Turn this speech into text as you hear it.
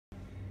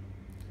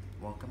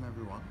Welcome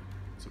everyone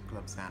to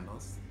Club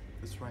Sandals.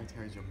 This right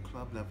here is your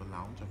club level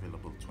lounge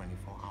available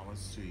 24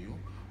 hours to you.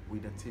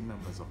 With the team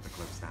members of the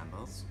Club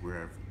Sandals,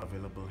 we're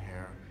available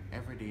here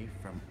every day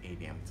from 8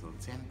 a.m. till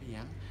 10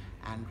 p.m.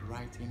 And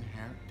right in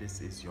here,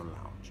 this is your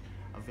lounge.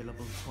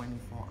 Available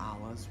 24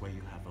 hours where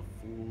you have a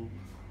full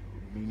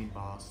mini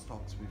bar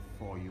stocked with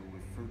for you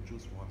with fruit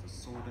juice, water,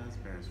 sodas,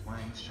 beers,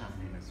 wine,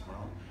 champagne as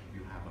well.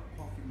 You have a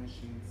coffee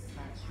machine,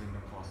 snacks during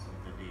the course of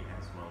the day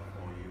as well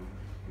for you.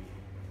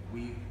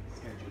 We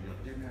schedule your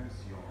dinners,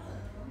 your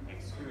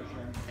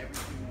excursions,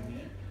 everything you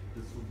need.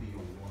 This will be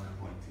your one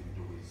point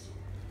in doing so.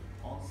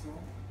 Also,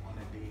 on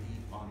a daily,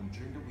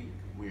 during the week,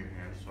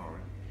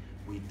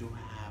 we do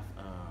have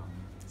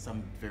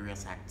some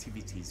various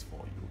activities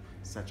for you,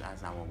 such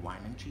as our wine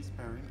and cheese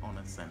pairing on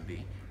a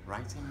Sunday,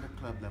 right in the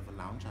club level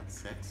lounge at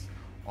 6.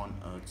 On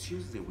a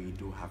Tuesday, we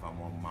do have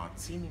our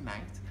martini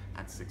night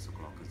at 6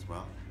 o'clock as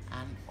well,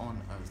 and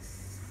on a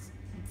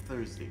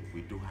Thursday,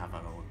 we do have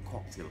our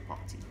cocktail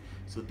party.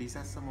 So these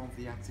are some of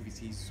the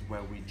activities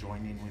where we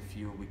join in with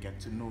you, we get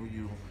to know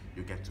you,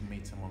 you get to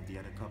meet some of the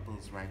other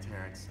couples right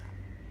here. It's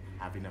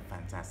having a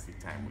fantastic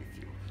time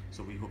with you.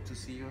 So we hope to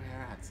see you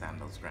here at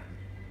Sandals Grand.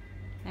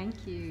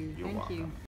 Thank you. You're Thank welcome. you.